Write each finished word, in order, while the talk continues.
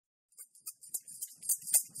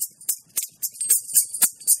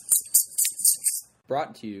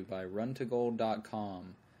Brought to you by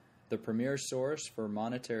runtogold.com, the premier source for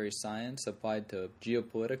monetary science applied to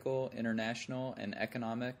geopolitical, international, and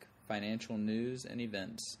economic, financial news and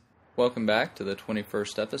events. Welcome back to the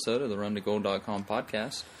 21st episode of the runtogold.com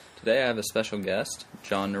podcast. Today I have a special guest,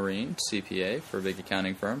 John Newren, CPA for a big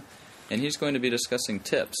accounting firm, and he's going to be discussing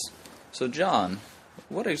TIPS. So John,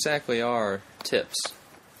 what exactly are TIPS?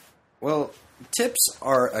 Well, TIPS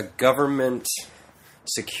are a government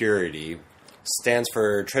security. Stands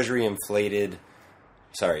for Treasury Inflation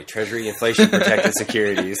Protected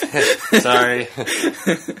Securities. Sorry.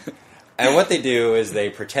 And what they do is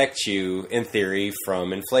they protect you, in theory,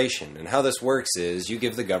 from inflation. And how this works is you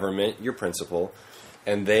give the government your principal,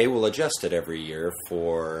 and they will adjust it every year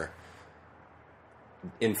for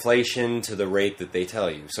inflation to the rate that they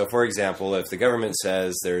tell you. So, for example, if the government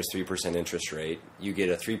says there's 3% interest rate, you get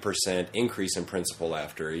a 3% increase in principal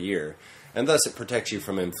after a year. And thus it protects you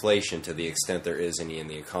from inflation to the extent there is any in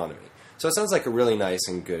the economy. So it sounds like a really nice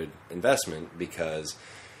and good investment because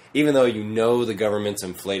even though you know the government's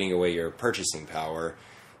inflating away your purchasing power,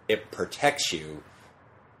 it protects you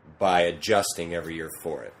by adjusting every year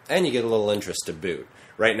for it. And you get a little interest to boot.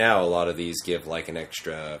 Right now, a lot of these give like an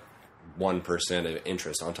extra 1% of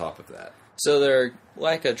interest on top of that. So they're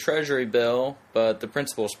like a treasury bill, but the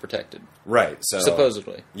principal's protected. Right. So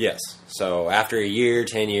supposedly. Yes. So after a year,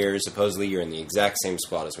 10 years, supposedly you're in the exact same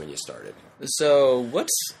spot as when you started. So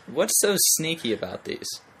what's so sneaky about these?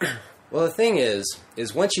 Well, the thing is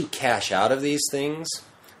once you cash out of these things,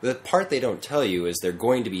 the part they don't tell you is they're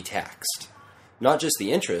going to be taxed. Not just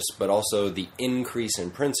the interest, but also the increase in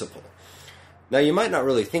principal. Now, you might not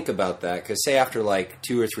really think about that, because say after like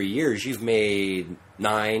 2 or 3 years, you've made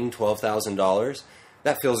 $9,000, $12,000.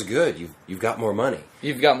 That feels good. You've got more money.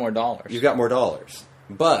 You've got more dollars. You've got more dollars.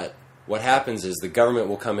 But what happens is the government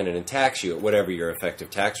will come in and tax you at whatever your effective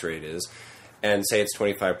tax rate is, and say it's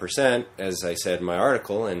 25%, as I said in my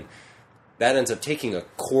article, and that ends up taking a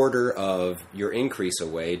quarter of your increase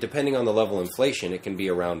away. Depending on the level of inflation, it can be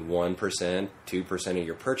around 1%, 2% of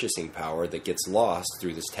your purchasing power that gets lost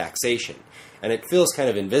through this taxation. And it feels kind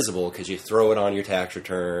of invisible because you throw it on your tax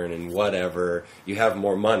return and whatever, you have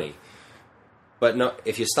more money. But no,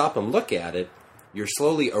 if you stop and look at it, you're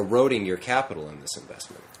slowly eroding your capital in this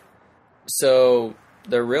investment. So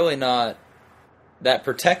they're really not that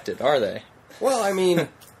protected, are they? Well, I mean,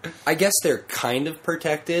 I guess they're kind of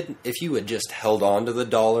protected. If you had just held on to the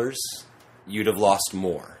dollars, you'd have lost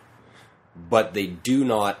more. But they do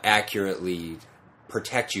not accurately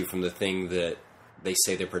protect you from the thing that they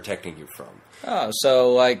say they're protecting you from. Oh,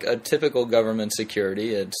 so like a typical government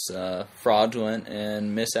security, it's fraudulent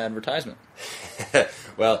and misadvertisement.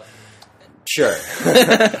 Well, sure.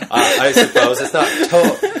 I suppose it's not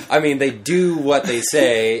total. I mean, they do what they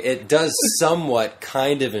say. It does somewhat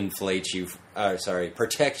kind of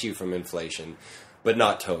protect you from inflation, but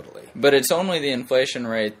not totally. But it's only the inflation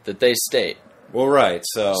rate that they state. Well, right.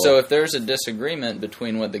 So if there's a disagreement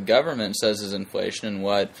between what the government says is inflation and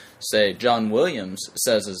what, say, John Williams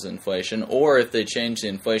says is inflation, or if they change the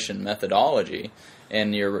inflation methodology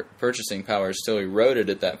and your purchasing power is still eroded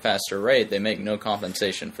at that faster rate, they make no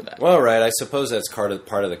compensation for that. Well, right. I suppose that's part of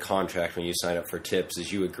the contract when you sign up for TIPS is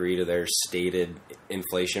you agree to their stated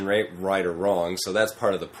inflation rate, right or wrong. So that's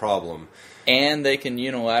part of the problem. And they can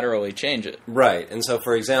unilaterally change it. Right. And so,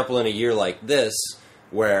 for example, in a year like this,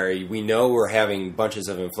 where we know we're having bunches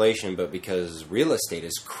of inflation, but because real estate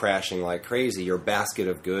is crashing like crazy, your basket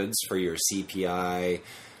of goods for your CPI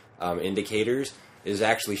indicators is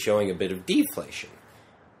actually showing a bit of deflation.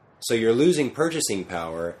 So you're losing purchasing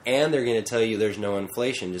power, and they're going to tell you there's no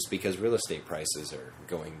inflation just because real estate prices are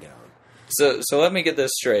going down. So let me get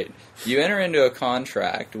this straight. You enter into a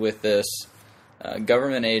contract with this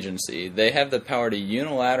government agency. They have the power to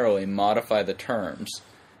unilaterally modify the terms.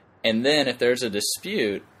 And then if there's a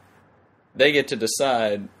dispute, they get to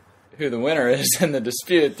decide who the winner is in the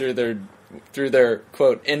dispute through their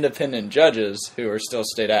quote independent judges who are still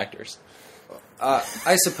state actors.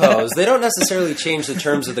 I suppose. They don't necessarily change the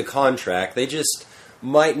terms of the contract. They just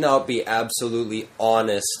might not be absolutely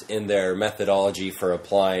honest in their methodology for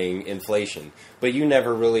applying inflation. But you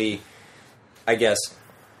never really, I guess,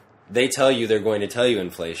 they tell you they're going to tell you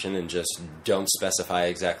inflation and just don't specify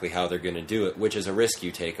exactly how they're going to do it, which is a risk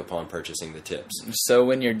you take upon purchasing the TIPS. So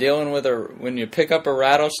when you're dealing with when you pick up a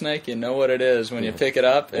rattlesnake, you know what it is when you pick it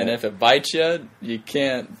up, and if it bites you, you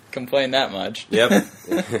can't complain that much. Yep.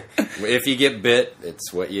 If you get bit,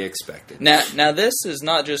 it's what you expected. Now this is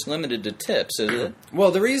not just limited to TIPS, is it?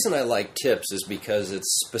 Well, the reason I like TIPS is because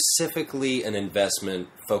it's specifically an investment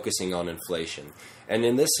focusing on inflation. And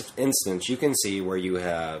in this instance, you can see where you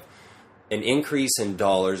have an increase in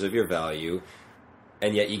dollars of your value,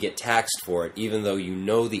 and yet you get taxed for it, even though you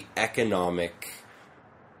know the economic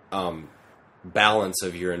balance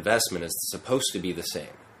of your investment is supposed to be the same.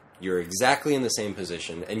 You're exactly in the same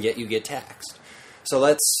position, and yet you get taxed. So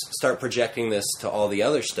let's start projecting this to all the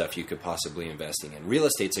other stuff you could possibly be investing in. Real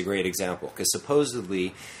estate's a great example, because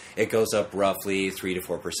supposedly it goes up roughly 3 to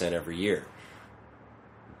 4% every year.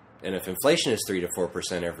 And if inflation is 3 to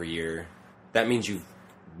 4% every year, that means you've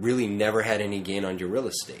really never had any gain on your real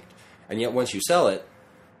estate. And yet once you sell it,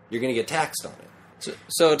 you're going to get taxed on it.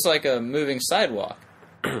 So it's like a moving sidewalk.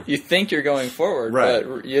 You think you're going forward, right,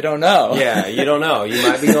 but you don't know. Yeah, you don't know. You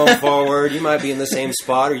might be going forward, you might be in the same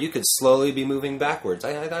spot, or you could slowly be moving backwards.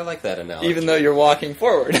 I like that analogy. Even though you're walking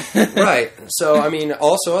forward. Right. So, I mean,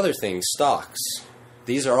 also other things, stocks.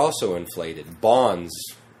 These are also inflated. Bonds,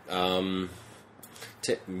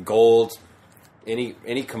 gold,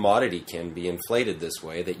 any commodity can be inflated this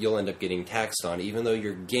way that you'll end up getting taxed on, even though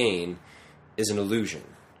your gain is an illusion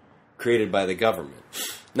created by the government.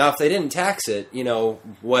 Now, if they didn't tax it,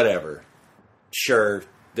 whatever. Sure,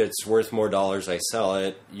 it's worth more dollars, I sell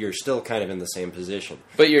it. You're still kind of in the same position.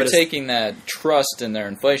 But you're taking that trust in their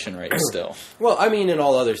inflation rate still. Well, I mean, in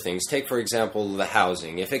all other things. Take, for example, the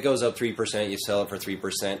housing. If it goes up 3%, you sell it for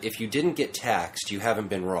 3%. If you didn't get taxed, you haven't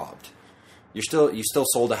been robbed. You still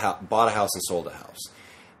bought a house and sold a house.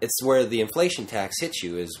 It's where the inflation tax hits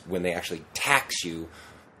you is when they actually tax you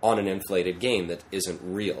on an inflated gain that isn't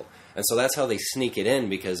real. And so that's how they sneak it in,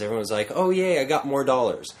 because everyone's like, oh, yay, I got more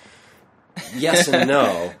dollars. Yes and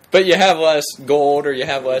no. But you have less gold, or you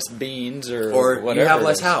have less beans, or whatever. You have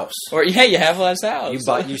less house. Or, you have less house.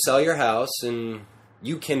 You sell your house, and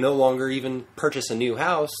you can no longer even purchase a new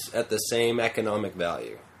house at the same economic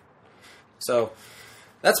value. So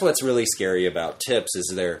that's what's really scary about tips,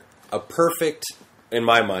 is in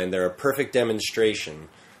my mind, they're a perfect demonstration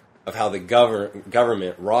of how the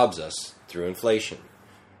government robs us through inflation.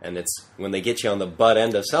 And it's when they get you on the butt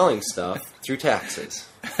end of selling stuff through taxes.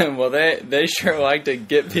 Well, they sure like to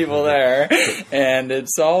get people there. And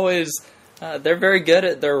it's always, they're very good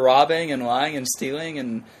at their robbing and lying and stealing,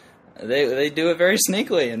 and they do it very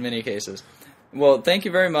sneakily in many cases. Well, thank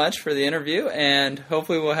you very much for the interview, and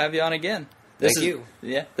hopefully we'll have you on again. Thank you.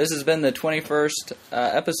 Yeah, this has been the 21st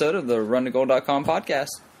episode of the RunToGold.com podcast.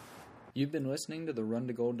 You've been listening to the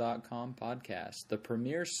RunToGold.com podcast, the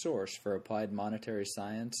premier source for applied monetary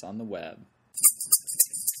science on the web.